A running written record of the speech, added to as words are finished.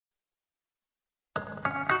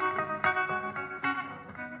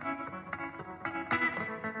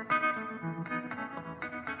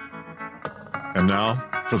And now,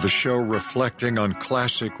 for the show reflecting on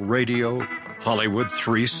classic radio, Hollywood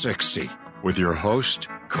 360, with your host,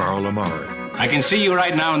 Carl Amari. I can see you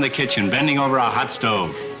right now in the kitchen, bending over a hot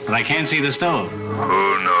stove, but I can't see the stove.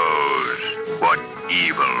 Who knows what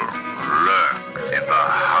evil lurks in the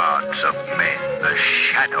hearts of men? The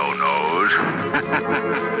shadow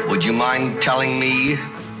knows. Would you mind telling me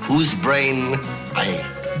whose brain I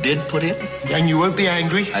did put in? And you won't be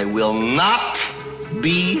angry? I will not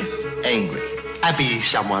be angry. Abby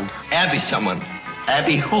someone. Abby someone.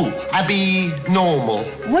 Abby who? Abby normal.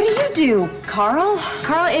 What do you do, Carl?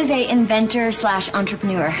 Carl is a inventor /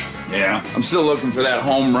 entrepreneur. Yeah, I'm still looking for that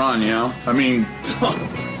home run, you know? I mean,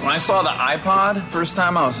 when I saw the iPod first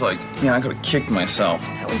time, I was like, I could have kicked myself.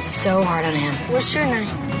 That was so hard on him. What's your name?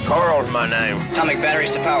 Carl's my name. Atomic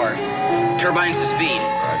batteries to power. Turbines to speed.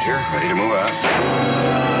 Roger, ready to move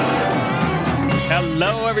out.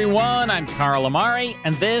 Hello, everyone. I'm Carl Amari,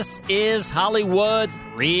 and this is Hollywood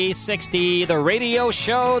 360, the radio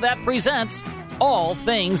show that presents all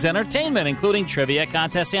things entertainment, including trivia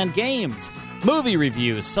contests and games, movie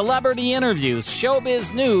reviews, celebrity interviews,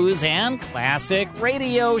 showbiz news, and classic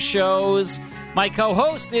radio shows. My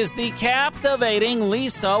co-host is the captivating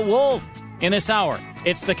Lisa Wolf. In this hour,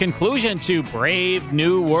 it's the conclusion to Brave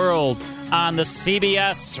New World on the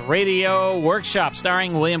CBS Radio Workshop,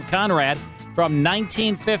 starring William Conrad, from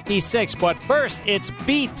 1956. But first, it's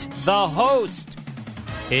Beat the Host.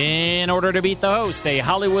 In order to beat the host, a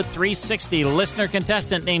Hollywood 360 listener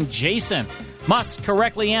contestant named Jason must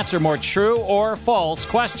correctly answer more true or false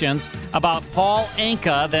questions about Paul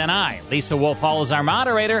Anka than I. Lisa Wolf Hall is our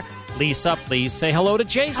moderator. Lisa, please say hello to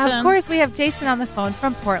Jason. Of course, we have Jason on the phone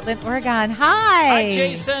from Portland, Oregon. Hi. Hi,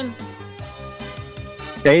 Jason.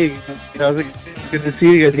 Hey, how's it? Good to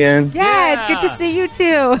see you again. Yeah, it's good to see you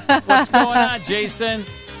too. What's going on, Jason?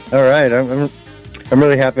 All right, I'm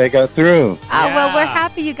really happy I got through. Well, we're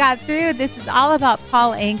happy you got through. This is all about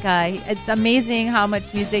Paul Anka. It's amazing how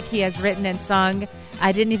much music he has written and sung.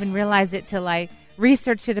 I didn't even realize it till I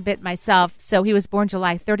researched it a bit myself. So he was born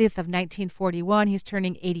July 30th of 1941. He's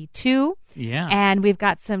turning 82. Yeah. And we've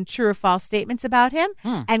got some true or false statements about him.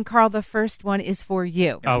 And Carl, the first one is for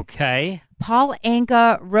you. Okay. Paul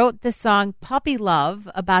Anka wrote the song Puppy Love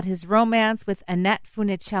about his romance with Annette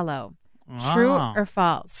Funicello. True or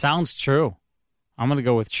false? Sounds true. I'm going to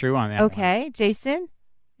go with true on that Okay. one. Jason,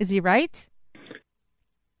 is he right?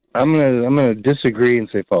 I'm gonna disagree and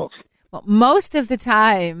say false. Well, most of the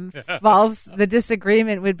time, false, the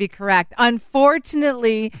disagreement would be correct.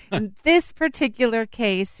 Unfortunately, in this particular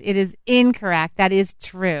case, it is incorrect. That is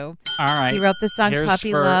true. All right. He wrote the song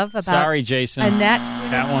Puppy Love about Sorry, Jason. Annette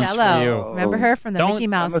That one's for Funicello. you. Remember her from the Mickey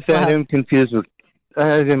Mouse Club? I had him confused with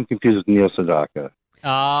Neil Sedaka.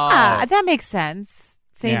 Oh. That makes sense.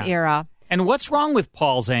 Same era. And what's wrong with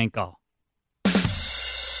Paul's ankle?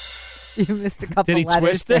 You missed a couple Did he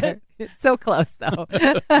letters twist it? there. It's so close, though.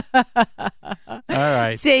 All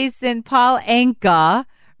right. Jason, Paul Anka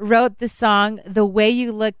wrote the song The Way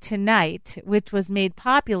You Look Tonight, which was made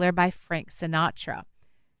popular by Frank Sinatra.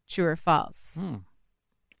 True or false? I'm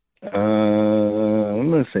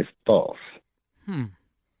going to say false.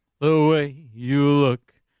 The way you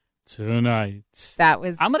look tonight. That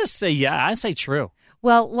was... I'm going to say, I say true.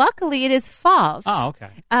 Well, luckily it is false. Oh, okay.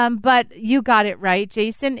 But you got it right,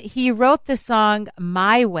 Jason. He wrote the song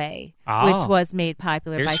My Way, which was made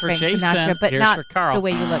popular by Frank Sinatra, but not The Way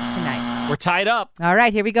You Look Tonight. We're tied up. All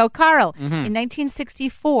right, here we go. Carl, in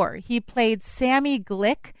 1964, he played Sammy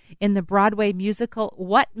Glick in the Broadway musical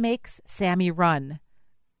What Makes Sammy Run?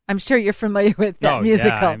 I'm sure you're familiar with that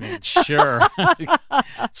musical. Yeah, I mean, sure.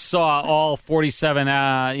 Saw all 47,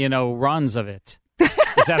 runs of it.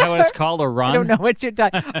 Is that how it's called, a run? I don't know what you're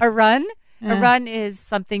talking. A run? A run is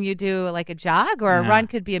something you do like a jog, or a run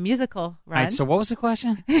could be a musical run. All right, so what was the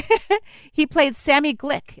question? He played Sammy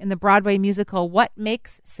Glick in the Broadway musical What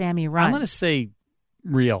Makes Sammy Run? I'm going to say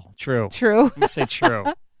true. True? I'm going to say true.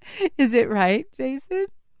 Is it right, Jason?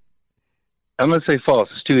 I'm going to say false.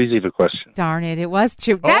 It's too easy of a question. Darn it, it was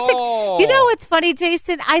true. You know what's funny,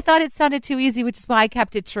 Jason? I thought it sounded too easy, which is why I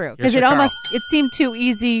kept it true. Because it seemed too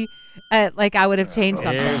easy. Like I would have changed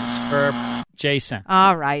something. Here's for Jason.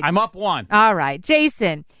 All right. I'm up 1. All right.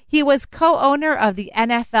 Jason, he was co-owner of the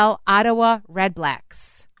NFL Ottawa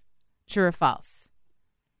Redblacks. True or false?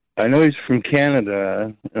 I know he's from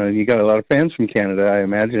Canada. You got a lot of fans from Canada, I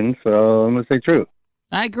imagine, so I'm going to say true.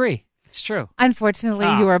 I agree. It's true. Unfortunately,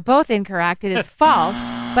 you are both incorrect. It is false,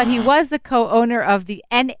 but he was the co-owner of the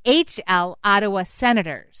NHL Ottawa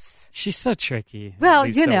Senators. She's so tricky. Well,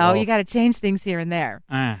 you got to change things here and there.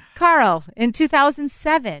 Carl, in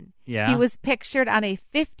 2007, he was pictured on a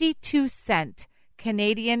 52-cent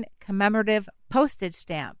Canadian commemorative postage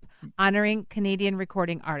stamp honoring Canadian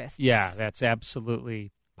recording artists. Yeah, that's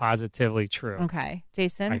absolutely, positively true. Okay.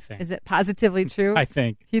 Jason, I think. Is it positively true? I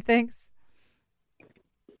think. He thinks?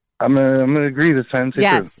 I'm gonna agree this time.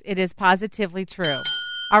 Yes, it is positively true.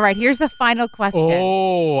 All right, here's the final question.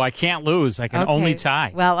 Oh, I can't lose. I can only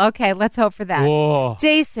tie. Well, okay, let's hope for that. Whoa.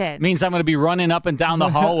 Jason. Means I'm going to be running up and down the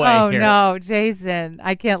hallway here. Oh, no, Jason.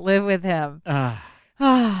 I can't live with him.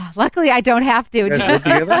 Luckily, I don't have to.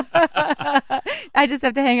 I just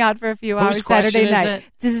have to hang out for a few hours Saturday night.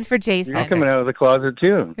 This is for Jason. You're coming out of the closet,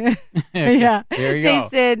 too. Yeah. There you go.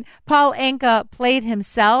 Jason, Paul Anka played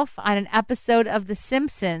himself on an episode of The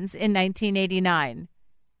Simpsons in 1989.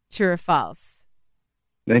 True or false?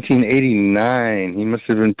 1989. He must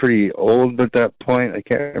have been pretty old at that point. I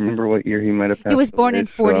can't remember what year he might have passed. He was born in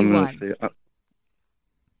 41.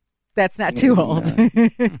 That's not too old. I'm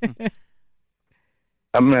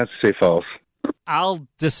going to have to say false. I'll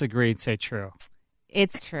disagree and say true.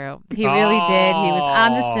 It's true. He really did. He was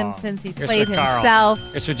on The Simpsons. He played himself.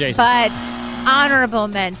 Here's for Jason. But honorable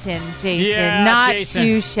mention, Jason. Yeah, not Jason.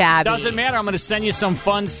 too shabby. Doesn't matter. I'm going to send you some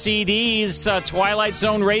fun CDs, Twilight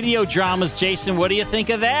Zone radio dramas. Jason, what do you think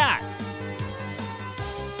of that?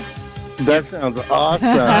 That sounds awesome.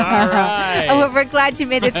 All right. Well, we're glad you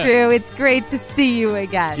made it through. It's great to see you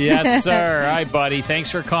again. Yes, sir. All right, buddy.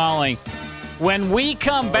 Thanks for calling. When we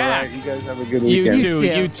come back, right, you guys have a good weekend.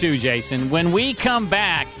 You too, Jason. When we come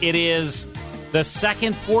back, it is the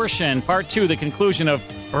second portion, part 2, the conclusion of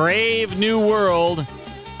Brave New World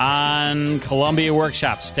on Columbia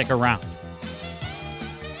Workshop. Stick around.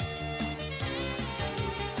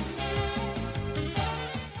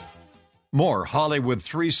 More Hollywood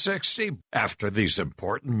 360 after these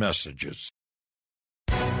important messages.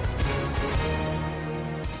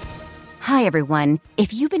 Hi, everyone.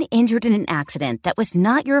 If you've been injured in an accident that was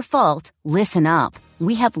not your fault, listen up.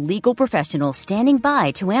 We have legal professionals standing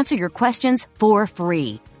by to answer your questions for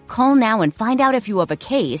free. Call now and find out if you have a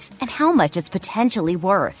case and how much it's potentially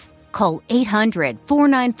worth. Call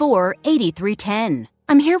 800-494-8310.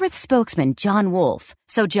 I'm here with spokesman John Wolf.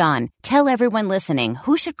 So, John, tell everyone listening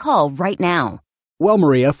who should call right now. Well,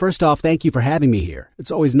 Maria, first off, thank you for having me here.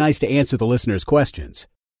 It's always nice to answer the listeners' questions.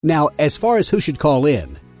 Now, as far as who should call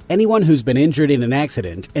in, anyone who's been injured in an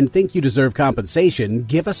accident and think you deserve compensation,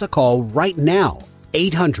 give us a call right now.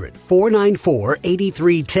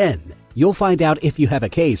 800-494-8310. You'll find out if you have a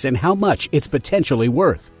case and how much it's potentially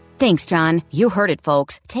worth. Thanks, John. You heard it,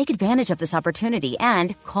 folks. Take advantage of this opportunity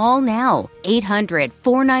and call now.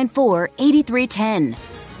 800-494-8310.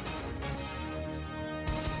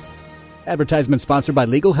 Advertisement sponsored by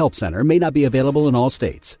Legal Help Center. May not be available in all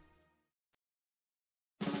states.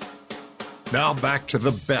 Now back to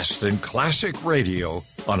the best in classic radio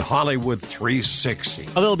on Hollywood 360.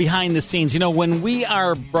 A little behind the scenes. You know, when we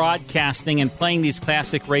are broadcasting and playing these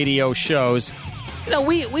classic radio shows, you know,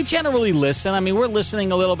 we generally listen. I mean, we're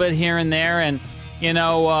listening a little bit here and there, and, you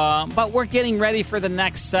know, but we're getting ready for the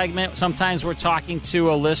next segment. Sometimes we're talking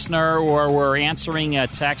to a listener or we're answering a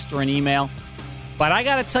text or an email. But I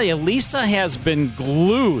got to tell you, Lisa has been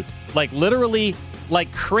glued, like literally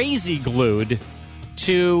like crazy glued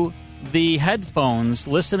to the headphones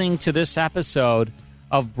listening to this episode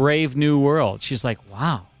of Brave New World. She's like,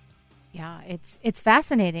 wow. Yeah, it's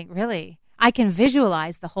fascinating, really. I can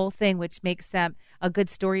visualize the whole thing, which makes them a good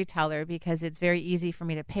storyteller because it's very easy for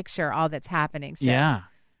me to picture all that's happening. So. Yeah.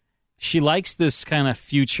 She likes this kind of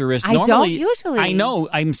futuristic. I don't usually. I know.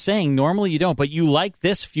 I'm saying normally you don't, but you like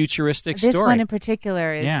this futuristic story. This one in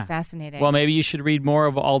particular is fascinating. Well, maybe you should read more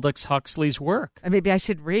of Aldous Huxley's work. Maybe I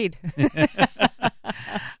should read.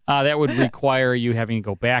 That would require you having to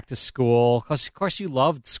go back to school. Because, of course, you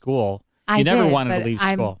loved school. I never did, wanted to leave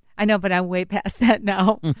school. I know, but I'm way past that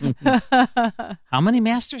now. How many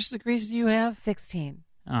master's degrees do you have? 16.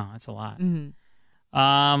 Oh, that's a lot.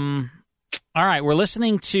 Mm-hmm. All right, we're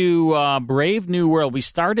listening to Brave New World. We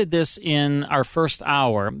started this in our first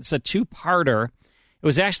hour. It's a two-parter. It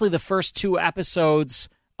was actually the first 2 episodes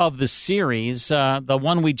of the series. The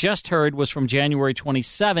one we just heard was from January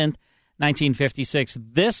 27th, 1956.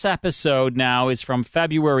 This episode now is from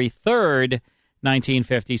February 3rd,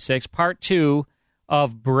 1956, part 2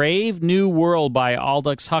 of Brave New World by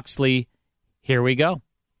Aldous Huxley. Here we go.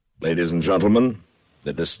 Ladies and gentlemen,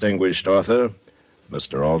 the distinguished author,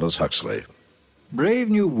 Mr. Aldous Huxley. Brave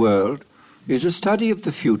New World is a study of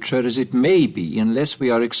the future as it may be unless we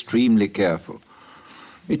are extremely careful.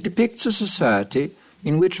 It depicts a society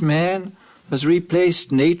in which man has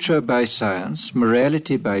replaced nature by science,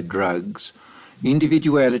 morality by drugs,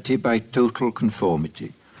 individuality by total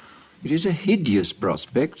conformity. It is a hideous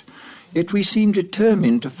prospect, yet we seem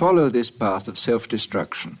determined to follow this path of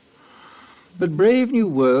self-destruction. But Brave New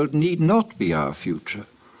World need not be our future.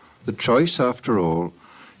 The choice, after all,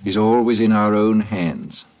 is always in our own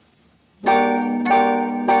hands.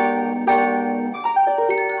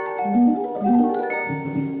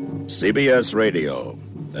 CBS Radio,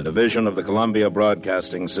 a division of the Columbia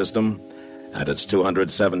Broadcasting System, and its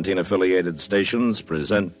 217 affiliated stations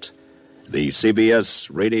present the CBS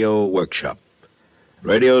Radio Workshop,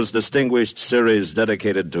 radio's distinguished series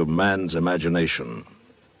dedicated to man's imagination,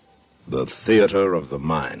 the theater of the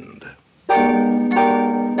mind.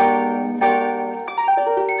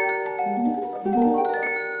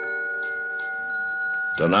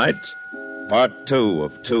 Tonight, part 2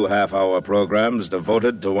 of 2 half-hour programs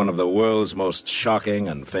devoted to one of the world's most shocking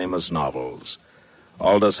and famous novels,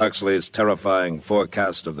 Aldous Huxley's terrifying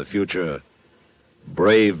forecast of the future,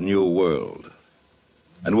 Brave New World.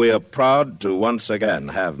 And we are proud to once again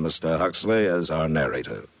have Mr. Huxley as our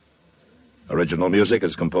narrator. Original music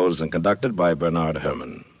is composed and conducted by Bernard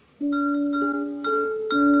Herrmann.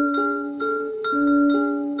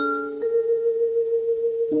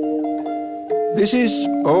 This is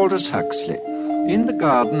Aldous Huxley. In the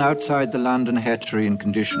garden outside the London Hatchery and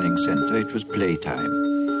Conditioning Centre, it was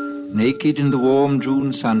playtime. Naked in the warm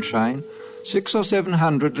June sunshine, 600 or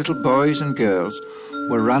 700 little boys and girls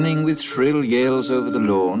were running with shrill yells over the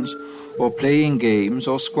lawns, or playing games,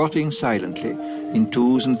 or squatting silently in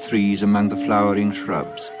 2s and 3s among the flowering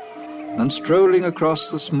shrubs. And strolling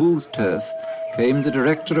across the smooth turf came the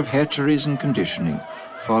director of hatcheries and conditioning,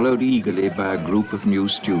 followed eagerly by a group of new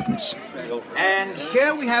students. And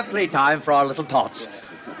here we have playtime for our little tots.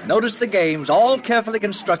 Notice the games, all carefully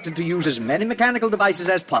constructed to use as many mechanical devices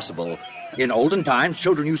as possible. In olden times,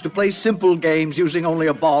 children used to play simple games using only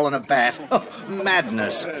a ball and a bat. Oh,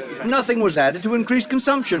 madness. Nothing was added to increase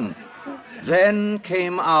consumption. Then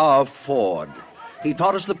came our Ford. He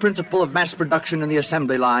taught us the principle of mass production in the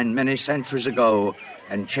assembly line many centuries ago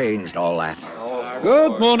and changed all that.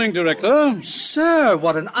 Good morning, Director. Sir,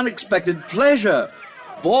 what an unexpected pleasure.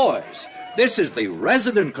 Boys, this is the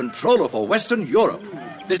resident controller for Western Europe.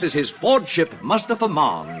 This is his Ford ship, Mustafa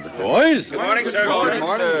Mond. Boys? Good morning, sir. Good morning,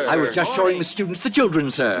 sir. I was just showing the students the children,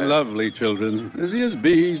 sir. Lovely children. Busy as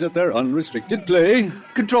bees at their unrestricted play.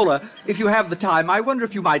 Controller, if you have the time, I wonder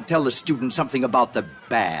if you might tell the students something about the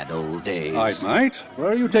bad old days. I might.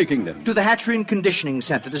 Where are you taking them? To the Hatchery and Conditioning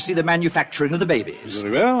Center to see the manufacturing of the babies.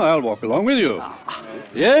 Very well, I'll walk along with you.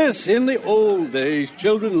 Yes, in the old days,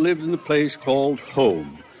 children lived in a place called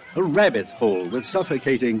home. A rabbit hole with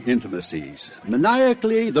suffocating intimacies.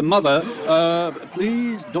 Maniacally, the mother...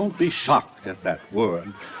 please don't be shocked at that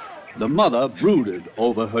word. The mother brooded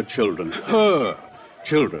over her children. Her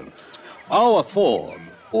children. Our Ford,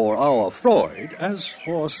 or our Freud, as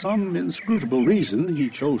for some inscrutable reason he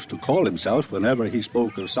chose to call himself whenever he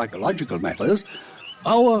spoke of psychological matters,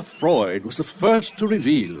 our Freud was the first to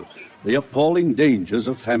reveal the appalling dangers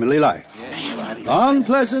of family life.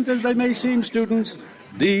 Unpleasant as they may seem, students,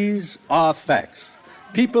 these are facts.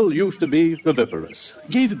 People used to be viviparous,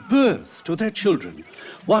 gave birth to their children.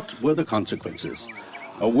 What were the consequences?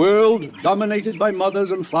 A world dominated by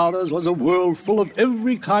mothers and fathers was a world full of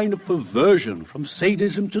every kind of perversion, from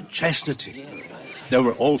sadism to chastity. There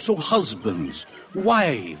were also husbands,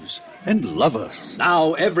 wives, and lovers.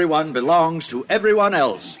 Now everyone belongs to everyone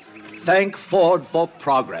else. Thank Ford for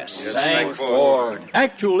progress. Yes, thank Ford.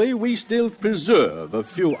 Actually, we still preserve a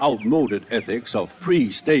few outmoded ethics of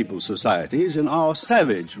pre-stable societies in our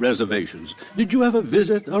savage reservations. Did you ever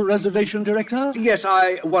visit a reservation, Director? Yes,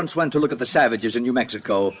 I once went to look at the savages in New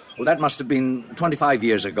Mexico. Well, that must have been 25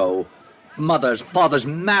 years ago. Mother's, father's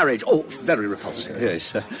marriage. Oh, very repulsive.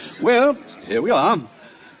 Yes. Well, here we are.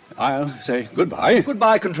 I'll say goodbye.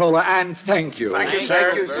 Goodbye, Controller, and thank you. Thank you,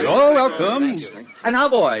 sir. You're welcome. And now,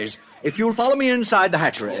 boys, if you'll follow me inside the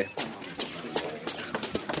hatchery.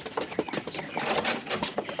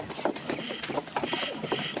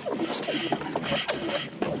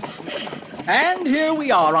 And here we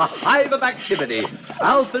are, a hive of activity.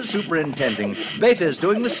 Alpha's superintending, Beta's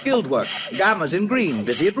doing the skilled work, Gamma's in green,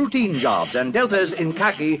 busy at routine jobs, and Delta's in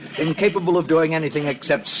khaki, incapable of doing anything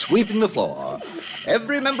except sweeping the floor.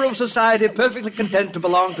 Every member of society perfectly content to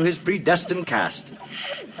belong to his predestined caste.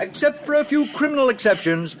 Except for a few criminal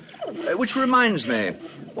exceptions, which reminds me,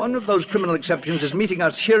 one of those criminal exceptions is meeting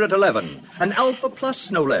us here at 11. An Alpha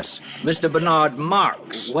Plus, no less, Mr. Bernard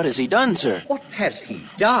Marks. What has he done, sir? What has he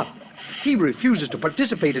done? He refuses to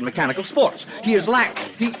participate in mechanical sports. He is lax.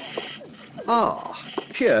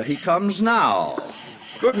 Here he comes now.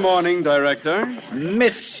 Good morning, Director.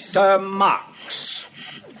 Mr. Marks.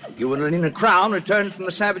 You and Lena Crown returned from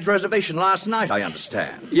the Savage Reservation last night, I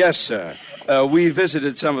understand. Yes, sir. We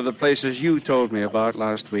visited some of the places you told me about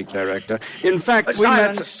last week, Director. In fact, we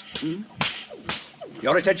Silence!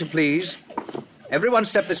 Your attention, please. Everyone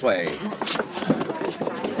step this way.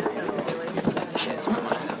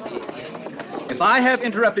 If I have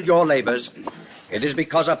interrupted your labors, it is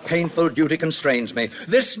because a painful duty constrains me.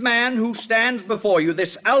 This man who stands before you,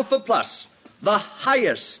 this Alpha Plus, the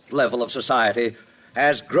highest level of society,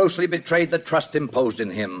 has grossly betrayed the trust imposed in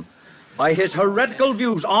him by his heretical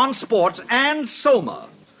views on sports and Soma,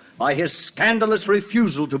 by his scandalous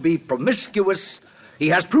refusal to be promiscuous. He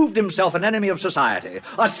has proved himself an enemy of society,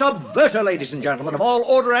 a subverter, ladies and gentlemen, of all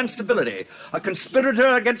order and stability, a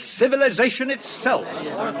conspirator against civilization itself.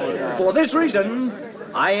 For this reason,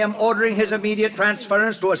 I am ordering his immediate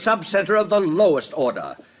transference to a subcenter of the lowest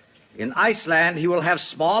order. In Iceland, he will have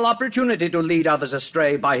small opportunity to lead others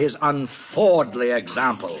astray by his unfordly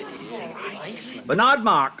example. Bernard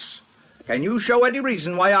Marx, can you show any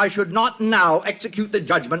reason why I should not now execute the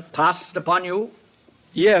judgment passed upon you?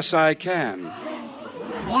 Yes, I can.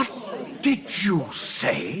 What did you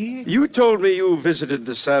say? You told me you visited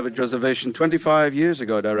the Savage Reservation 25 years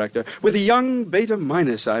ago, Director, with a young Beta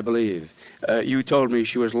Minus, I believe. You told me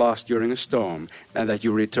she was lost during a storm and that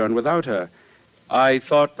you returned without her. I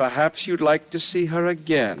thought perhaps you'd like to see her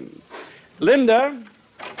again. Linda?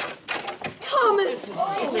 Thomas!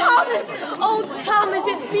 Thomas! Oh, Thomas,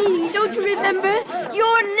 it's me. Don't you remember?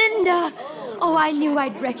 You're Linda. Oh, I knew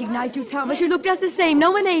I'd recognize you, Thomas. You look just the same.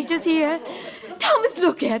 No one aged us here. Thomas,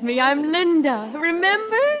 look at me. I'm Linda.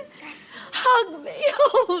 Remember? Hug me.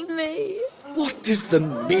 Hold me. What is the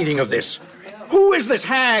meaning of this? Who is this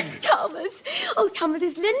hag? Thomas. Oh, Thomas,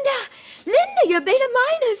 it's Linda. Linda, you're Beta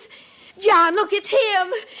Minus. John, look, it's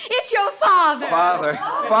him. It's your father.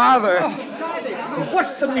 Father.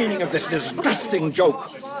 What's the meaning of this disgusting joke?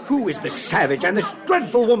 Who is this savage and this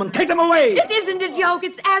dreadful woman? Take them away. It isn't a joke.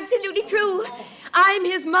 It's absolutely true. I'm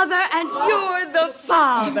his mother, and you're the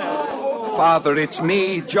father. Father, it's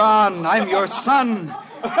me, John. I'm your son.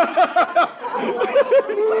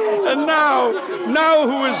 And now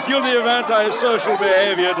who is guilty of antisocial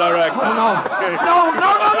behavior, Director? No.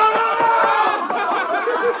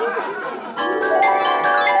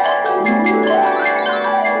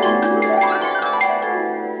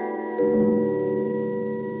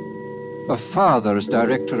 A father as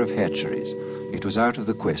director of hatcheries. It was out of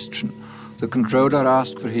the question. The controller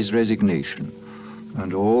asked for his resignation,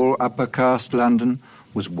 and all upper caste London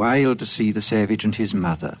was wild to see the savage and his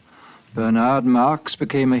mother. Bernard Marx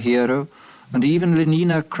became a hero, and even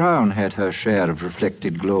Lenina Crown had her share of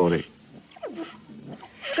reflected glory.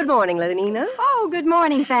 Good morning, Lenina. Oh, good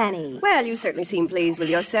morning, Fanny. Well, you certainly seem pleased with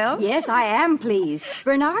yourself. Yes, I am pleased.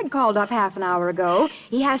 Bernard called up half an hour ago.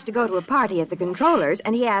 He has to go to a party at the controller's,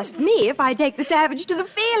 and he asked me if I'd take the savage to the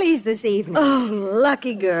Feelies this evening. Oh,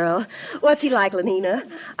 lucky girl. What's he like, Lenina?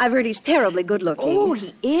 I've heard he's terribly good-looking. Oh,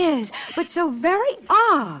 he is, but so very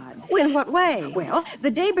odd. In what way? Well, the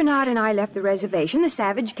day Bernard and I left the reservation, the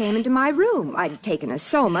savage came into my room. I'd taken a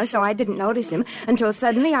Soma, so I didn't notice him until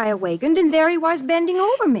suddenly I awakened, and there he was bending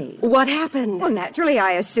over me. What happened? Well, naturally,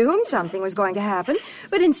 I assumed something was going to happen,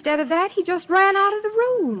 but instead of that, he just ran out of the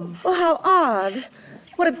room. Well, how odd.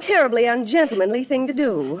 What a terribly ungentlemanly thing to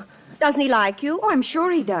do. Doesn't he like you? Oh, I'm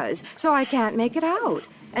sure he does, so I can't make it out.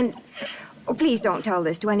 And, oh, please don't tell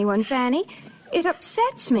this to anyone, Fanny. It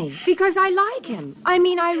upsets me because I like him. I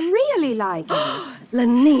mean, I really like him.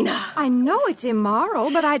 Lenina. I know it's immoral,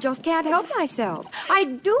 but I just can't help myself. I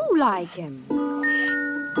do like him.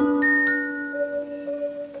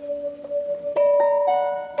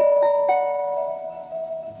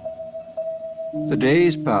 The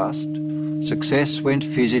days passed. Success went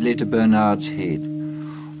fizzily to Bernard's head.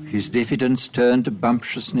 His diffidence turned to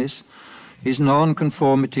bumptiousness. His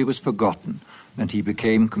nonconformity was forgotten, and he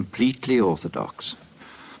became completely orthodox.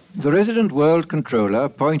 The resident world controller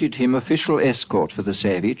appointed him official escort for the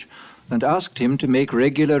savage and asked him to make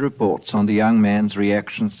regular reports on the young man's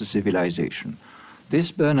reactions to civilization.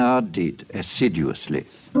 This Bernard did assiduously.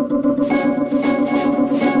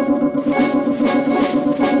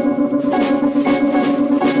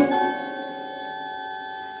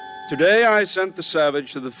 Today I sent the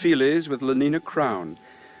savage to the Feelies with Lenina Crown.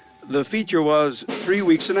 The feature was 3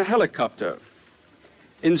 weeks in a helicopter.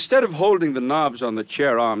 Instead of holding the knobs on the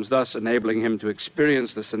chair arms, thus enabling him to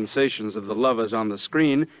experience the sensations of the lovers on the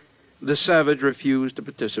screen, the savage refused to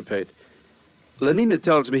participate. Lenina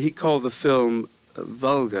tells me he called the film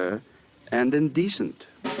vulgar and indecent.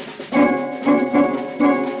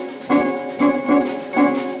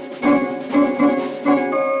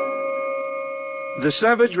 The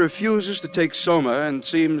savage refuses to take Soma and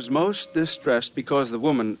seems most distressed because the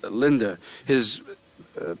woman, Linda, his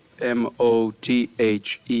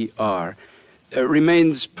Mother,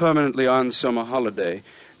 remains permanently on summer holiday.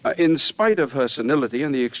 In spite of her senility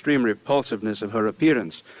and the extreme repulsiveness of her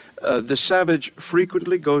appearance, the savage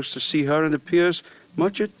frequently goes to see her and appears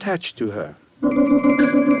much attached to her.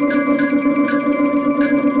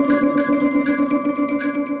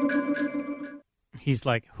 He's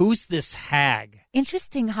like, who's this hag?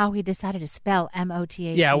 Interesting how he decided to spell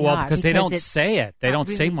M-O-T-H-E-R. Yeah, well, because they don't say it. They don't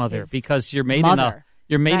say mother because you're made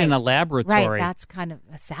in a laboratory. Right, that's kind of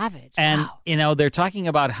a savage. And, they're talking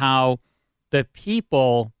about how the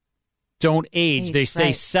people don't age. They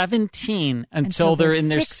say 17 until they're in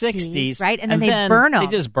their 60s. Right, and then they burn them.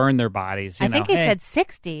 They just burn their bodies. I think he said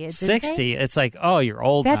 60. 60. It's like, oh, you're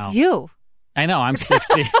old now. That's you. I know, I'm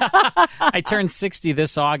 60. I turned 60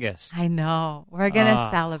 this August. I know. We're going to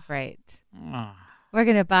celebrate. We're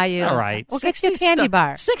going to buy you. All right. We'll get you a candy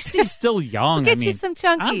bar. 60's still young. We'll get you some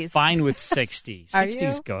Chunkies. I'm fine with 60.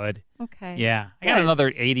 60's good. Okay. Yeah. I got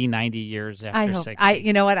another 80, 90 years after 60.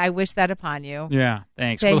 You know what? I wish that upon you. Yeah.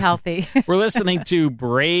 Thanks. Stay healthy. We're listening to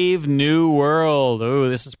Brave New World. Oh,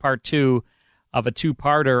 this is part 2 of a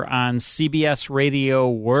 2-parter on CBS Radio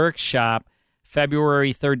Workshop,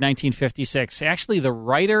 February 3rd, 1956. Actually, the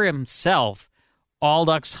writer himself,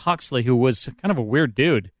 Aldous Huxley, who was kind of a weird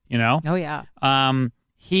dude, Oh, yeah.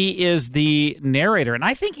 He is the narrator, and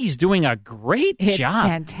I think he's doing a great job.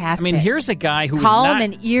 Fantastic. I mean, here's a guy who's calm not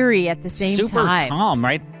and eerie at the same super time. Calm,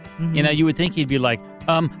 right? Mm-hmm. You would think he'd be like,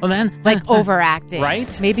 well then... Like overacting.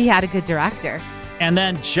 Right? Maybe he had a good director. And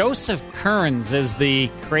then Joseph Kearns is the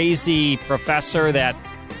crazy professor that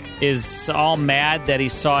is all mad that he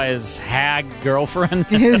saw his hag girlfriend.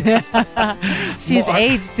 She's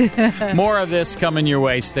aged. More of this coming your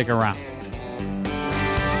way. Stick around.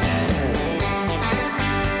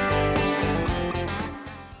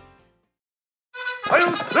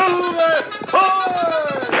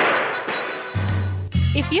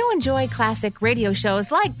 If you enjoy classic radio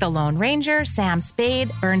shows like The Lone Ranger, Sam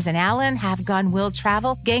Spade, Burns and Allen, Have Gun Will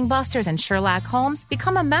Travel, Gangbusters, and Sherlock Holmes,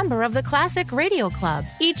 become a member of the Classic Radio Club.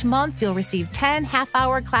 Each month, you'll receive 10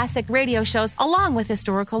 half-hour classic radio shows along with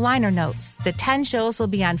historical liner notes. The 10 shows will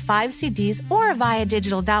be on 5 CDs or via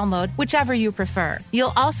digital download, whichever you prefer.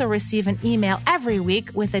 You'll also receive an email every week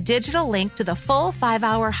with a digital link to the full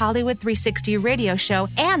 5-hour Hollywood 360 radio show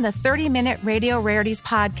and the 30-minute Radio Rarities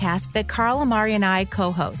podcast that Carl Amari and I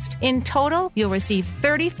co-host. In total, you'll receive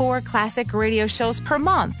 34 classic radio shows per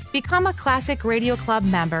month. Become a Classic Radio Club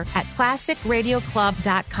member at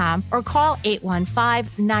classicradioclub.com or call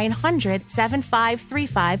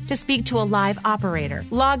 815-900-7535 to speak to a live operator.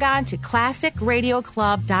 Log on to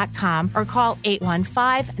classicradioclub.com or call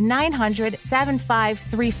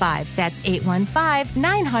 815-900-7535. That's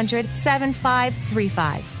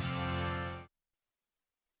 815-900-7535.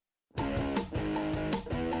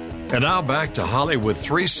 And now back to Hollywood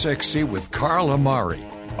 360 with Carl Amari.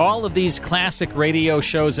 All of these classic radio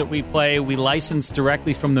shows that we play, we license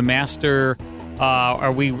directly from the master,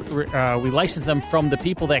 or we license them from the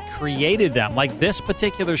people that created them. Like this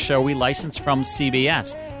particular show, we license from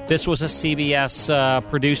CBS. This was a CBS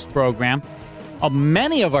produced program.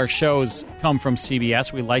 Many of our shows come from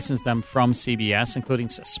CBS. We license them from CBS, including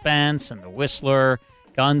Suspense and The Whistler,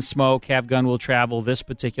 Gunsmoke, Have Gun Will Travel, this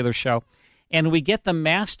particular show. And we get the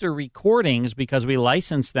master recordings because we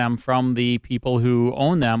license them from the people who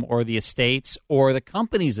own them or the estates or the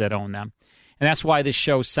companies that own them. And that's why this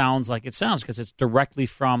show sounds like it sounds, because it's directly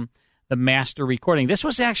from the master recording. This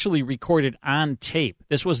was actually recorded on tape.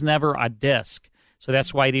 This was never a disc. So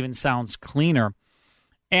that's why it even sounds cleaner.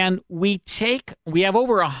 And we have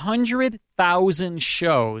over 100,000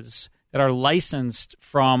 shows that are licensed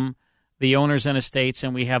from the owners and estates,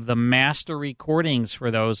 and we have the master recordings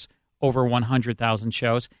for those over 100,000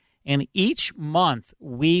 shows. And each month,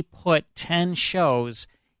 we put 10 shows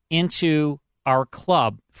into our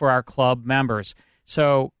club for our club members.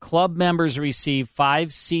 So club members receive 5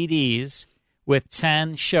 CDs with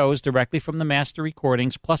 10 shows directly from the master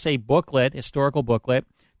recordings, plus a booklet, historical booklet,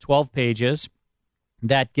 12 pages,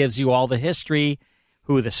 that gives you all the history,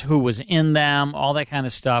 who was in them, all that kind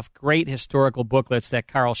of stuff. Great historical booklets that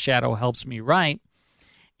Carl Shadow helps me write.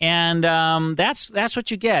 And that's what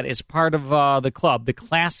you get as part of the club, the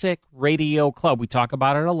Classic Radio Club. We talk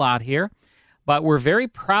about it a lot here, but we're very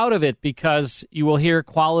proud of it because you will hear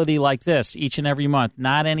quality like this each and every month.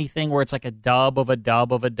 Not anything where it's like a dub of a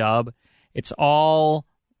dub of a dub. It's all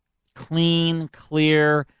clean,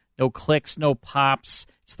 clear, no clicks, no pops.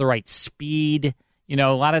 It's the right speed. A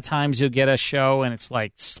lot of times you'll get a show and it's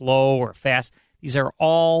like slow or fast. These are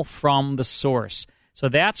all from the source. So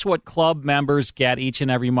that's what club members get each and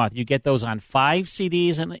every month. You get those on 5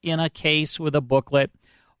 CDs in a case with a booklet,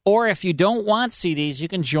 Or if you don't want CDs, you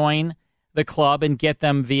can join the club and get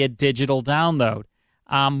them via digital download.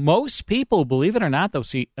 Most people, believe it or not, though,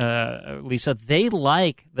 Lisa, they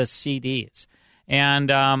like the CDs. And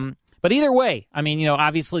but either way, I mean,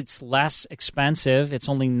 obviously it's less expensive. It's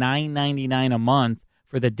only $9.99 a month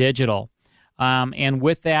for the digital. And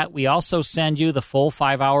with that, we also send you the full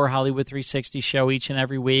 5-hour Hollywood 360 show each and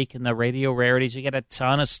every week and the radio rarities. You get a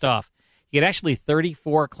ton of stuff. You get actually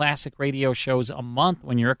 34 classic radio shows a month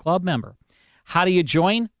when you're a club member. How do you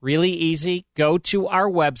join? Really easy. Go to our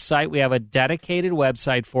website. We have a dedicated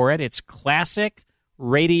website for it. It's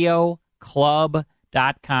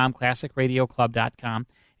classicradioclub.com, classicradioclub.com.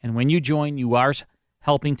 And when you join, you are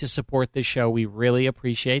helping to support this show. We really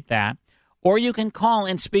appreciate that. Or you can call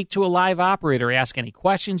and speak to a live operator. Ask any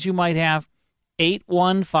questions you might have.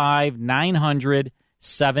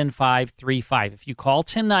 815-900-7535. If you call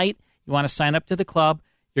tonight, you want to sign up to the club,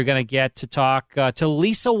 you're going to get to talk to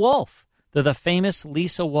Lisa Wolf, the famous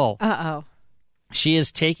Lisa Wolf. Uh-oh. She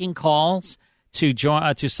is taking calls to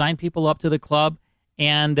sign people up to the club.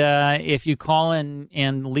 And if you call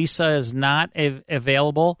and Lisa is not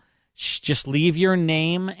available, just leave your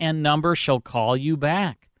name and number. She'll call you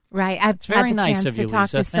back. Right. I've very had the nice chance of you, to talk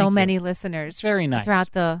Lisa. to Thank so you. many listeners. It's very nice.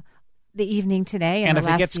 Throughout the evening today. And the if it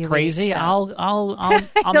last gets few crazy, weeks, so. I'll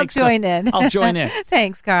You'll join in. I'll join in.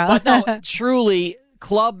 Thanks, Carl. But no, truly,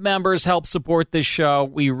 club members help support this show.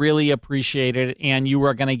 We really appreciate it, and you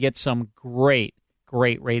are going to get some great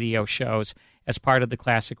radio shows as part of the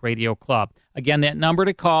Classic Radio Club. Again, that number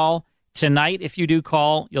to call tonight, if you do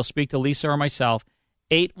call, you'll speak to Lisa or myself,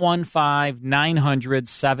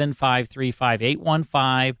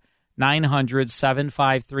 815-900-7535,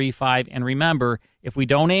 815-900-7535. And remember, if we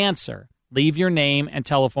don't answer, leave your name and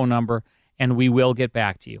telephone number, and we will get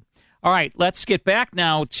back to you. All right, let's get back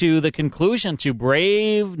now to the conclusion to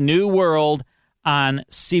Brave New World on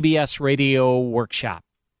CBS Radio Workshop.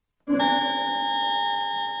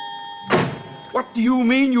 What do you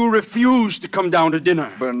mean you refuse to come down to dinner?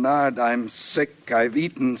 Bernard, I'm sick. I've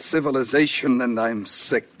eaten civilization and I'm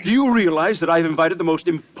sick. Do you realize that I've invited the most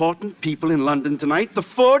important people in London tonight? The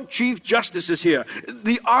Ford Chief Justice is here.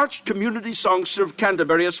 The arch community songster of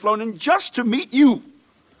Canterbury has flown in just to meet you.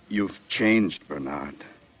 You've changed, Bernard.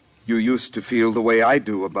 You used to feel the way I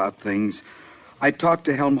do about things. I talked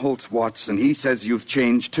to Helmholtz Watson. He says you've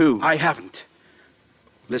changed, too. I haven't.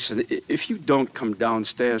 Listen, if you don't come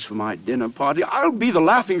downstairs for my dinner party, I'll be the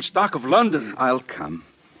laughingstock of London. I'll come.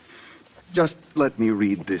 Just let me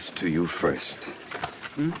read this to you first.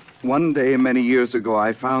 One day, many years ago,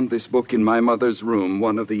 I found this book in my mother's room.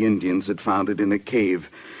 One of the Indians had found it in a cave.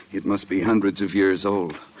 It must be hundreds of years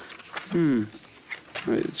old.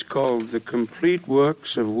 It's called The Complete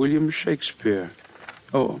Works of William Shakespeare.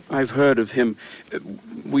 Oh, I've heard of him.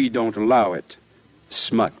 We don't allow it.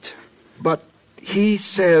 Smut. But he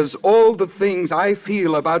says all the things I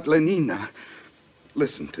feel about Lenina.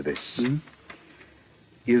 Listen to this.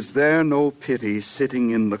 Is there no pity sitting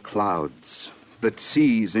in the clouds that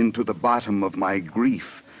sees into the bottom of my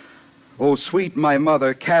grief? Oh, sweet my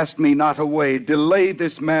mother, cast me not away. Delay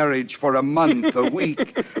this marriage for a month, a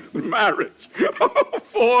week. Marriage? Oh,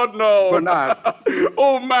 Ford, no. Bernard.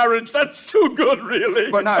 Oh, marriage, that's too good, really.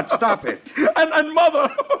 Bernard, stop it. And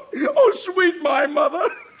mother. Oh, sweet my mother.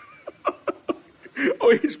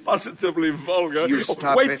 Oh, he's positively vulgar. You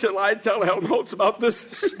stop Wait it. till I tell Helmholtz about this.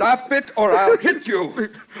 Stop it, or I'll hit you.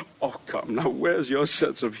 Oh, come, now, where's your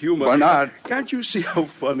sense of humor? Bernard. Can't you see how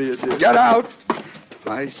funny it is? Get out.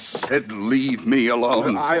 I said leave me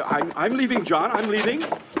alone. I'm leaving, John. I'm leaving.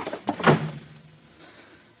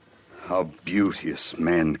 How beauteous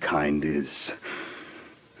mankind is.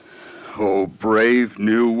 Oh, brave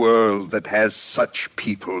new world that has such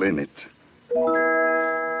people in it.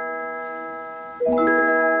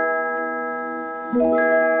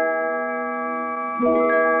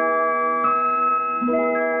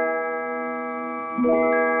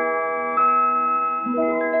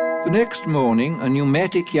 The next morning, a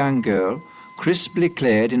pneumatic young girl, crisply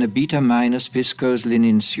clad in a beta-minus viscose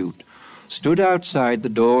linen suit, stood outside the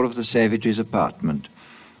door of the Savages' apartment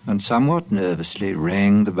and somewhat nervously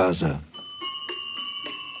rang the buzzer.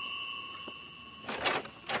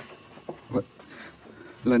 What?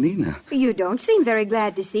 Lenina? You don't seem very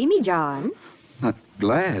glad to see me, John. Not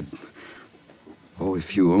glad. Oh,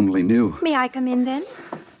 if you only knew. May I come in, then?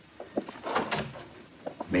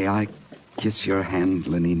 May I kiss your hand,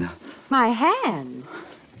 Lenina? My hand?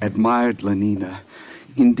 Admired, Lenina.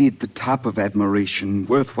 Indeed, the top of admiration,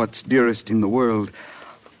 worth what's dearest in the world.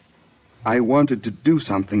 I wanted to do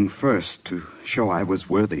something first to show I was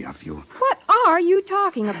worthy of you. What are you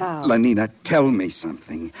talking about? Lenina, tell me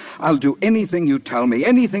something. I'll do anything you tell me,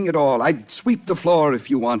 anything at all. I'd sweep the floor if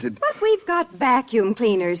you wanted. But we've got vacuum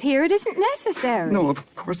cleaners here. It isn't necessary. No,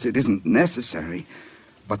 of course it isn't necessary.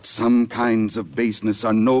 But some kinds of baseness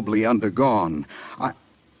are nobly undergone.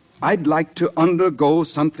 I'd like to undergo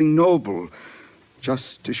something noble,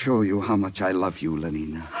 just to show you how much I love you,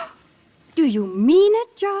 Lenina. Do you mean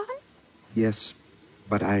it, John? Yes,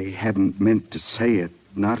 but I hadn't meant to say it,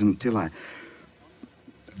 not until I...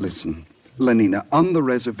 Listen, Lenina, on the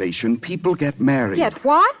reservation, people get married. Get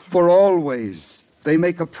what? For always. They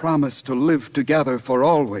make a promise to live together for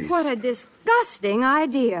always. What a disgusting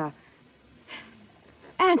idea.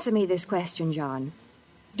 Answer me this question, John.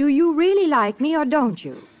 Do you really like me or don't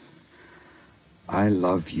you? I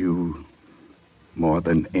love you more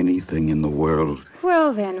than anything in the world.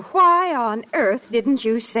 Well, then, why on earth didn't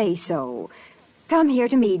you say so? Come here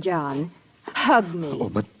to me, John. Hug me. Oh,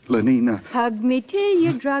 but Lenina... Hug me till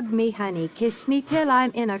you drug me, honey. Kiss me till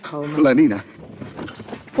I'm in a coma. Lenina,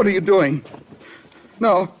 what are you doing?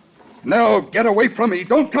 No, get away from me.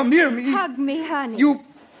 Don't come near me. Hug me, honey. You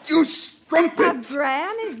strumpet. A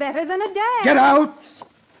gran is better than a dad. Get out.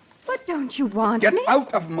 But don't you want me? Get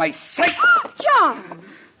out of my sight. Oh, John!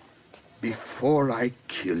 Before I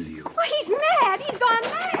kill you. Well, he's mad. He's gone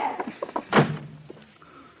mad.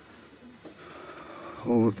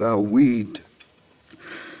 Oh, thou weed,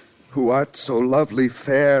 who art so lovely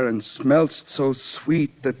fair and smell'st so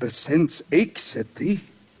sweet that the sense aches at thee.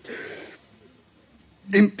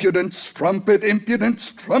 Impudent strumpet, impudent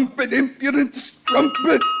strumpet, impudent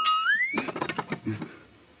strumpet.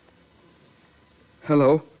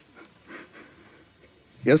 Hello?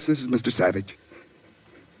 Yes, this is Mr. Savage.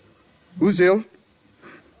 Who's ill?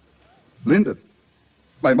 Linda.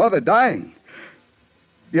 My mother dying.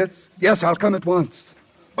 Yes, I'll come at once.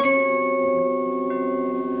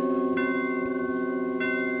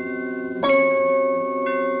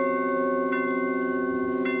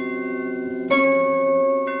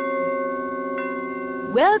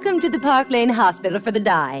 Welcome to the Park Lane Hospital for the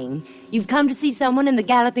Dying. You've come to see someone in the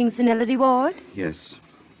galloping senility ward? Yes.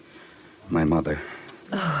 My mother.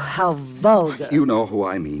 Oh, how vulgar. You know who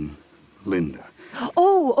I mean. Linda.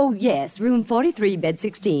 Oh, yes. Room 43, bed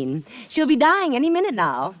 16. She'll be dying any minute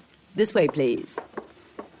now. This way, please.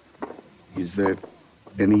 Is there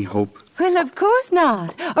any hope? Well, of course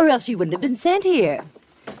not. Or else she wouldn't have been sent here.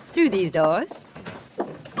 Through these doors.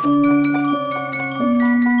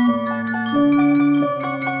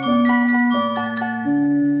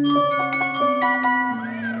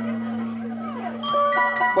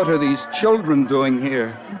 What are these children doing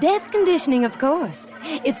here? Death conditioning, of course.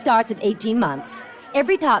 It starts at 18 months.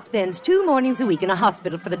 Every tot spends 2 mornings a week in a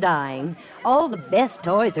hospital for the dying. All the best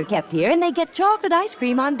toys are kept here, and they get chocolate ice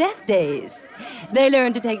cream on death days. They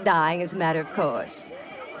learn to take dying as a matter of course.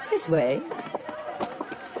 This way.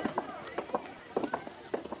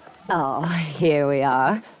 Oh, here we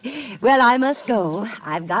are. Well, I must go.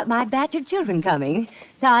 I've got my batch of children coming.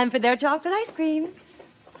 Time for their chocolate ice cream.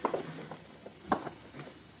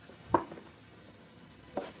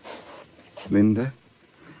 Linda?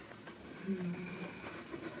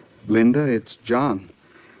 Linda, it's John.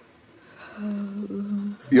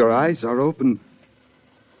 Your eyes are open,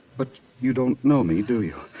 but you don't know me, do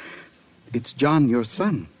you? It's John, your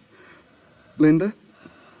son. Linda?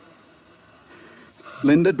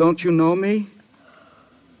 Linda, don't you know me?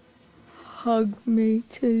 Hug me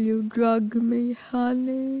till you drug me,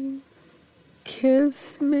 honey.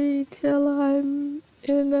 Kiss me till I'm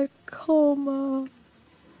in a coma.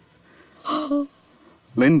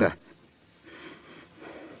 Linda.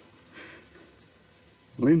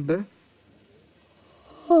 Linda?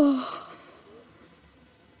 Oh.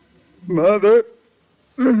 Mother?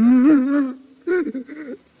 The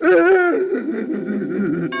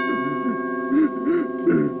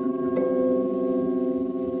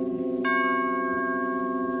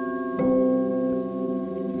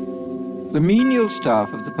menial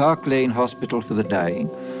staff of the Park Lane Hospital for the Dying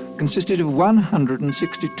consisted of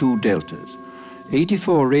 162 deltas,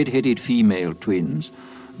 84 red-headed female twins,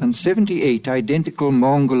 and 78 identical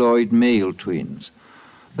mongoloid male twins.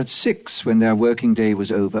 At 6, when their working day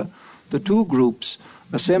was over, the two groups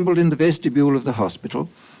assembled in the vestibule of the hospital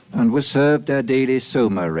and were served their daily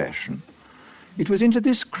soma ration. It was into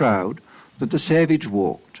this crowd that the savage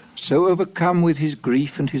walked, so overcome with his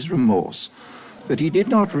grief and his remorse that he did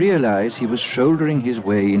not realize he was shouldering his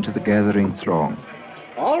way into the gathering throng.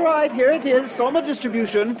 All right, here it is, soma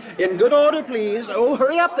distribution. In good order, please. Oh,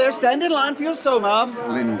 hurry up there. Stand in line for your soma.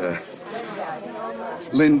 Linda.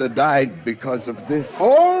 Linda died because of this.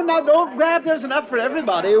 Oh, now don't grab. There's enough for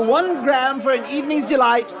everybody. 1 gram for an evening's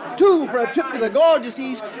delight, 2 for a trip to the gorgeous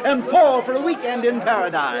East, and 4 for a weekend in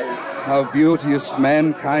paradise. How beauteous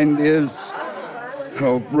mankind is.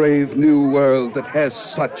 Oh, brave new world that has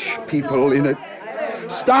such people in it.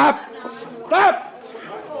 Stop! Stop!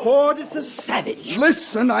 Ford is a savage.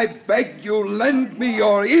 Listen, I beg you, lend me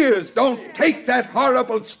your ears. Don't take that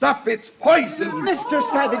horrible stuff. It's poison. Mr.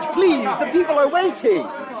 Savage, please, the people are waiting.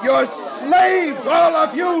 You're slaves, all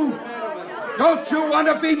of you. Don't you want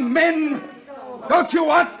to be men? Don't you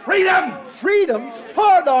want freedom? Freedom?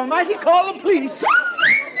 Ford Almighty, call the police.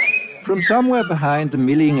 From somewhere behind the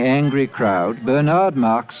milling, angry crowd, Bernard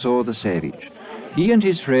Marx saw the savage. He and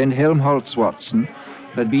his friend Helmholtz Watson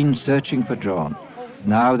had been searching for John.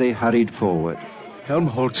 Now they hurried forward.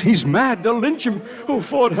 Helmholtz, he's mad. They'll lynch him. Oh,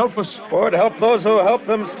 Ford, help us. Ford, help those who help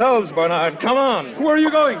themselves, Bernard. Come on. Where are you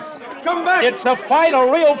going? Come back. It's a fight,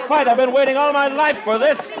 a real fight. I've been waiting all my life for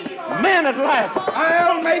this. Man at last.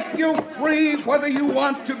 I'll make you free whether you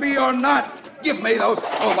want to be or not. Give me those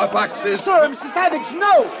soda boxes. Sir, Mr. Savage,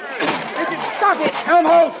 no. Stop it.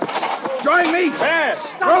 Helmholtz, join me.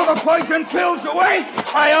 Yes. Throw the poison pills away.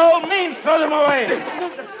 By all means, throw them away.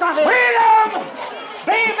 Stop it. Freedom!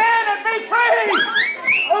 Be men and be free!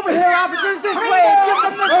 Over here, officers, this way. Give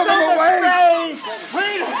them the away.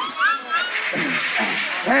 Freedom!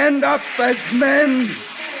 Stand up as men.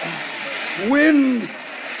 Win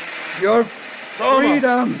your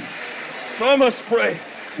freedom. Soma spray.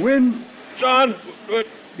 Win John,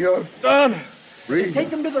 your John. freedom. Take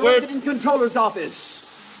them to the resident controller's office.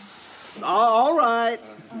 All right.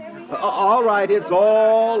 All right, it's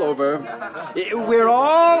all over. We're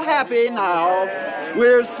all happy now.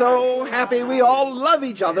 We're so happy we all love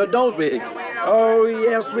each other, don't we? Oh,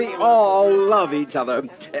 yes, we all love each other.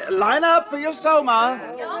 Line up for your Soma.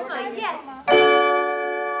 Yes.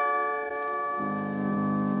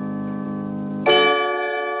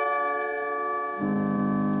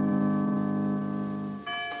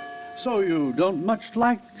 So you don't much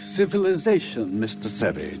like civilization, Mr.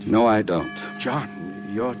 Savage? No, I don't. John,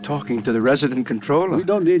 you're talking to the resident controller. We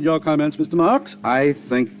don't need your comments, Mr. Marx. I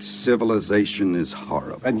think civilization is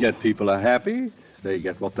horrible. And yet people are happy. They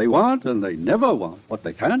get what they want, and they never want what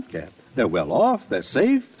they can't get. They're well off, they're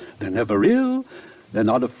safe, they're never ill, they're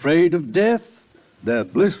not afraid of death, they're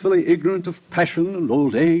blissfully ignorant of passion and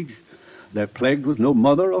old age, they're plagued with no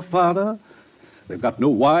mother or father, they've got no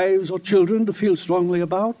wives or children to feel strongly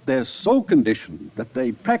about. They're so conditioned that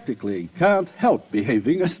they practically can't help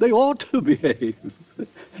behaving as they ought to behave.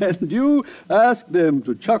 And you ask them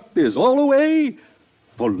to chuck this all away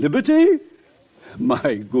for liberty?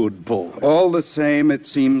 My good boy. All the same, it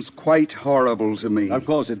seems quite horrible to me. Of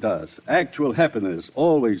course it does. Actual happiness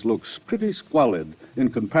always looks pretty squalid in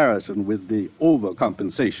comparison with the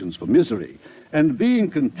overcompensations for misery. And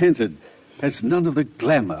being contented has none of the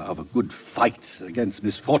glamour of a good fight against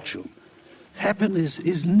misfortune. Happiness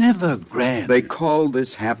is never grand. They call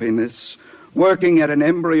this happiness. Working at an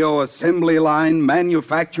embryo assembly line,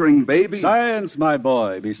 manufacturing babies. Science, my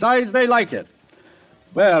boy. Besides, they like it.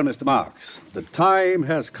 Well, Mr. Marx, the time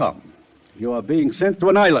has come. You are being sent to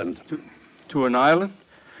an island. To an island?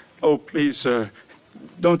 Oh, please, sir.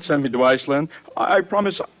 Don't send me to Iceland. I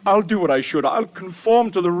promise I'll do what I should. I'll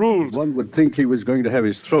conform to the rules. One would think he was going to have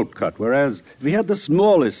his throat cut, whereas if he had the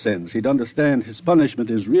smallest sense, he'd understand his punishment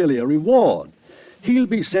is really a reward. He'll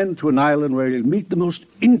be sent to an island where he'll meet the most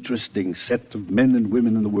interesting set of men and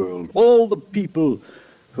women in the world. All the people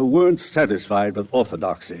who weren't satisfied with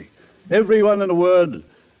orthodoxy. Everyone, in a word,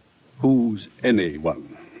 who's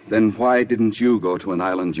anyone. Then why didn't you go to an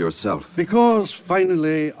island yourself? Because,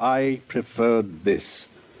 finally, I preferred this.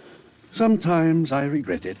 Sometimes I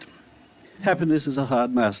regret it. Happiness is a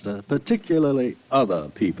hard master, particularly other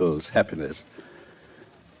people's happiness.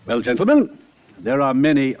 Well, gentlemen, there are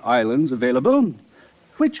many islands available.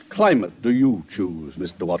 Which climate do you choose,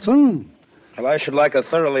 Mr. Watson? Well, I should like a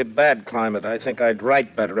thoroughly bad climate. I think I'd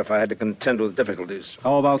write better if I had to contend with difficulties.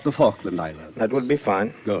 How about the Falkland Islands? That would be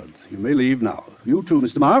fine. Good. You may leave now. You too,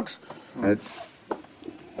 Mr. Marx.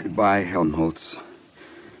 Goodbye, Helmholtz.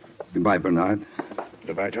 Goodbye, Bernard.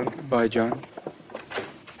 Goodbye, John. Goodbye, John.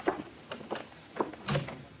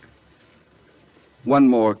 One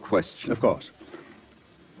more question. Of course.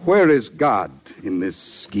 Where is God in this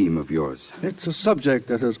scheme of yours? It's a subject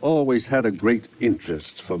that has always had a great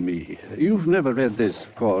interest for me. You've never read this,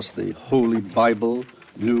 of course, the Holy Bible,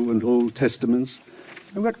 New and Old Testaments.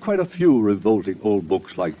 I've got quite a few revolting old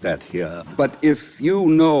books like that here. But if you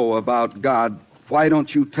know about God, why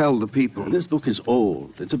don't you tell the people? This book is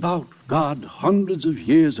old. It's about God hundreds of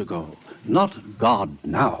years ago. not God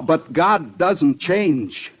now. But God doesn't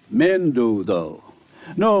change. Men do, though.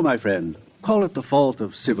 No, my friend, call it the fault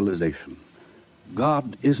of civilization.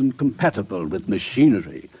 God isn't compatible with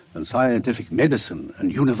machinery and scientific medicine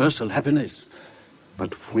and universal happiness.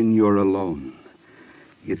 But when you're alone,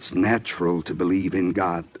 it's natural to believe in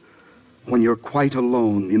God. When you're quite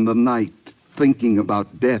alone in the night, thinking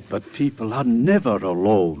about death. But people are never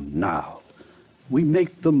alone now. We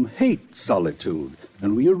make them hate solitude,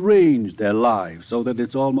 and we arrange their lives so that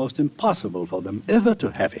it's almost impossible for them ever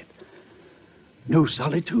to have it. No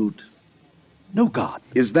solitude, no God.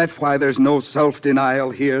 Is that why there's no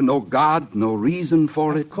self-denial here? No God, no reason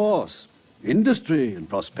for it? Of course. Industry and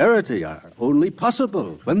prosperity are only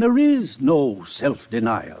possible when there is no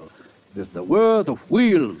self-denial. If there were, the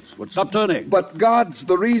wheels would stop turning. But God's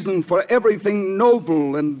the reason for everything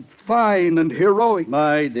noble and fine and heroic.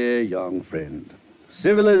 My dear young friend,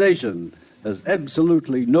 civilization has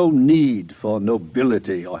absolutely no need for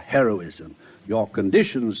nobility or heroism. You're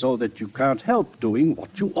conditioned so that you can't help doing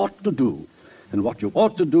what you ought to do. And what you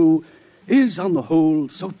ought to do is, on the whole,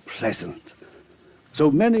 so pleasant.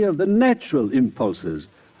 So many of the natural impulses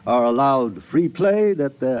are allowed free play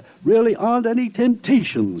that there really aren't any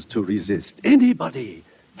temptations to resist. Anybody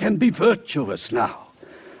can be virtuous now.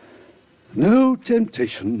 No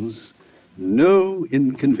temptations, no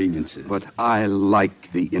inconveniences. But I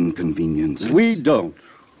like the inconveniences. We don't.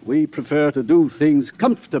 We prefer to do things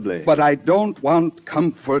comfortably. But I don't want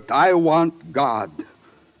comfort. I want God.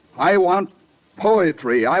 I want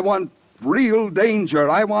poetry. I want real danger.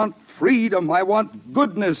 I want freedom. I want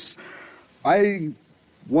goodness. I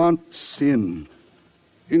want sin.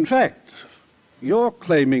 In fact, you're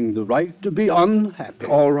claiming the right to be unhappy.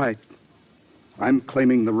 All right. I'm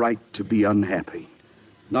claiming the right to be unhappy.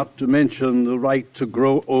 Not to mention the right to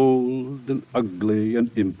grow old and ugly and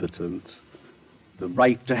impotent. The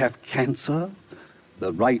right to have cancer.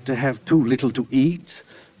 The right to have too little to eat.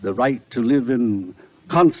 The right to live in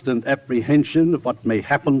constant apprehension of what may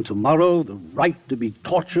happen tomorrow. The right to be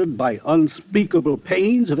tortured by unspeakable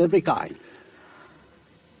pains of every kind.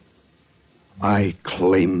 I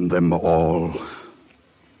claim them all.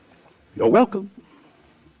 You're welcome.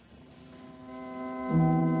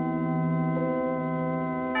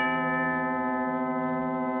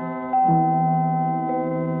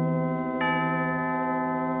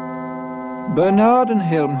 Bernard and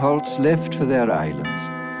Helmholtz left for their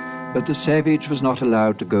islands, but the savage was not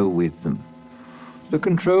allowed to go with them. The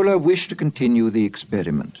controller wished to continue the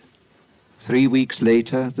experiment. 3 weeks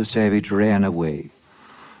later, the savage ran away.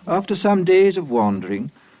 After some days of wandering,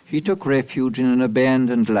 he took refuge in an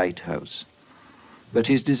abandoned lighthouse. But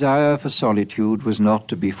his desire for solitude was not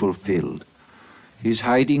to be fulfilled. His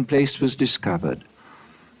hiding place was discovered.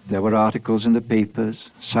 There were articles in the papers.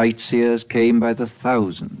 Sightseers came by the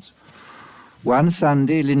thousands. One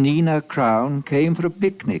Sunday, Lenina Crown came for a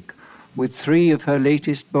picnic with 3 of her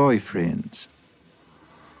latest boyfriends.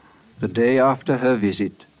 The day after her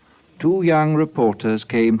visit, 2 young reporters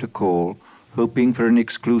came to call, hoping for an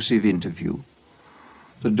exclusive interview.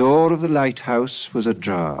 The door of the lighthouse was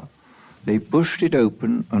ajar. They pushed it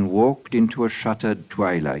open and walked into a shuttered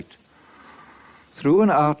twilight. Through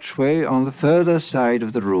an archway on the further side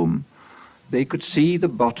of the room, they could see the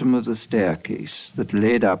bottom of the staircase that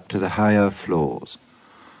led up to the higher floors.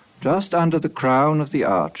 Just under the crown of the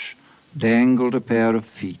arch dangled a pair of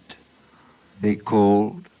feet. They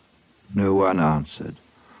called. No one answered.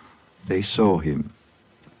 They saw him.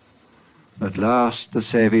 At last the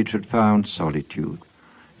savage had found solitude.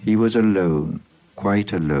 He was alone,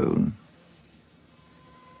 quite alone.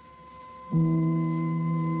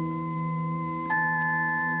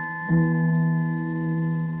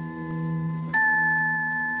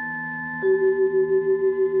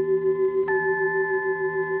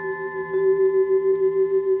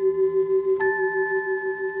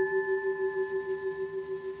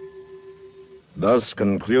 Thus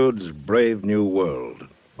concludes Brave New World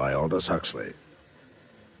by Aldous Huxley.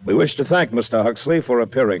 We wish to thank Mr. Huxley for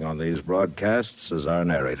appearing on these broadcasts as our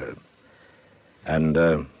narrator.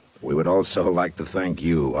 And we would also like to thank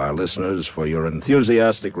you, our listeners, for your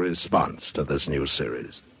enthusiastic response to this new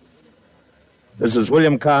series. This is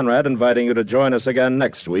William Conrad inviting you to join us again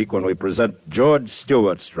next week when we present George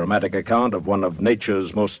Stewart's dramatic account of one of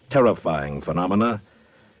nature's most terrifying phenomena,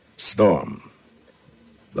 storm.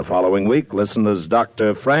 The following week, listen as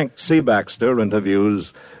Dr. Frank C. Baxter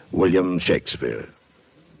interviews William Shakespeare.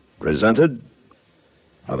 Presented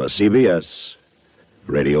on the CBS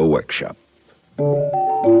Radio Workshop. The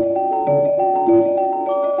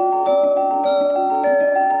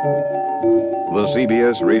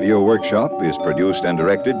CBS Radio Workshop is produced and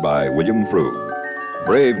directed by William Frew.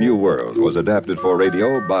 Brave New World was adapted for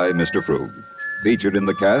radio by Mr. Frug. Featured in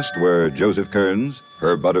the cast were Joseph Kearns,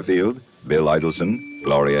 Herb Butterfield, Bill Idelson,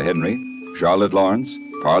 Gloria Henry, Charlotte Lawrence,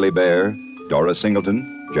 Parley Bear, Dora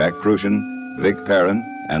Singleton, Jack Crucian, Vic Perrin,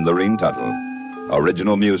 and Lorene Tuttle.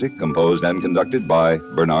 Original music composed and conducted by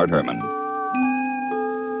Bernard Herrmann.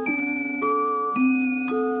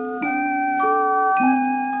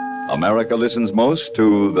 America listens most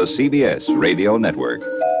to the CBS Radio Network.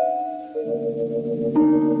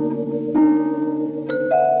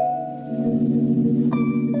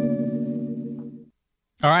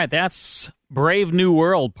 All right, that's Brave New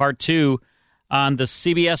World, Part 2, on the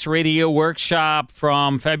CBS Radio Workshop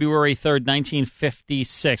from February 3rd,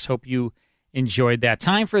 1956. Hope you enjoyed that.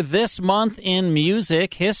 Time for this month in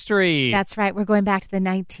music history. That's right. We're going back to the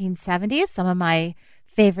 1970s, some of my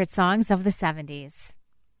favorite songs of the 70s.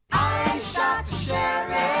 I shot the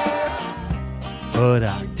sheriff, but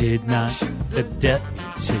I did not the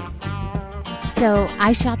deputy. So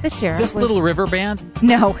I Shot the Sheriff. Is this Little River Band?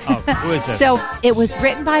 No. Oh, who is this? So it was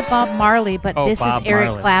written by Bob Marley, but this Bob is Eric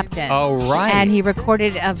Marley. Clapton. Oh, right. And he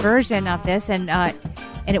recorded a version of this, and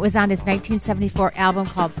it was on his 1974 album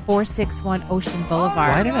called 461 Ocean Boulevard.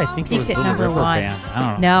 Why did I think it was Peaked at Little number River 1. Band? I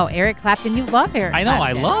don't know. No, Eric Clapton. You love Eric I know.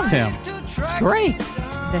 Clapton. I love him. It's great.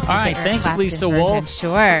 This is All right. the Eric Thanks, Clapton Lisa version. Wolf.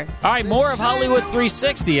 Sure. All right. More of Hollywood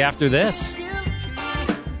 360 after this.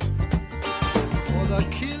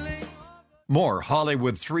 More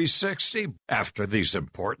Hollywood 360 after these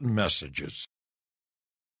important messages.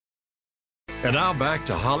 And now back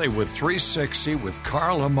to Hollywood 360 with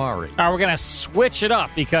Carl Amari. All right, we're going to switch it up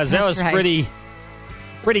because that That's was right.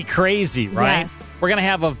 pretty crazy, right? Yes. We're going to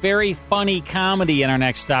have a very funny comedy in our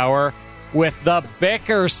next hour with the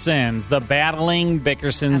Bickersons, the battling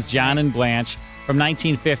Bickersons, John and Blanche from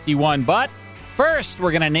 1951. But first,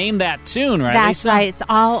 we're going to name that tune, right, That's Lisa? right. It's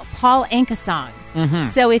all Paul Anka songs. Mhm.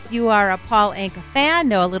 So if you are a Paul Anka fan,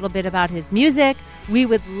 know a little bit about his music, we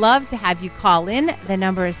would love to have you call in. The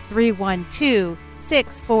number is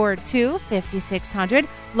 312-642-5600.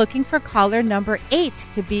 Looking for caller number 8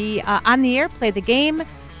 to be on the air, play the game,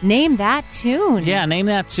 name that tune. Yeah, name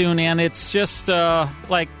that tune, and it's just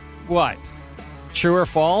like what? True or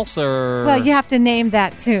false, or Well, you have to name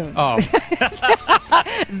that tune. Oh,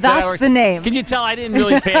 Thus the name. Can you tell I didn't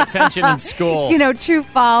really pay attention in school? You know, true,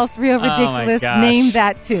 false, real, Oh, my ridiculous. gosh. Name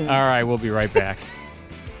that tune. All right, we'll be right back.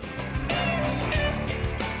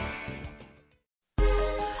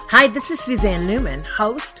 Hi, this is Suzanne Newman,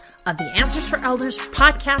 host of the Answers for Elders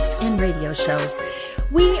podcast and radio show.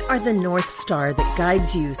 We are the North Star that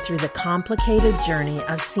guides you through the complicated journey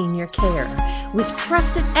of senior care with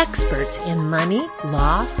trusted experts in money,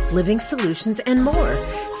 law, living solutions, and more.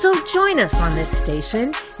 So join us on this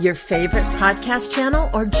station, your favorite podcast channel,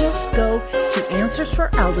 or just go to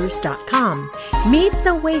AnswersForElders.com. Meet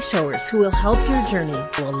the Wayshowers who will help your journey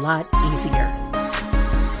go a lot easier.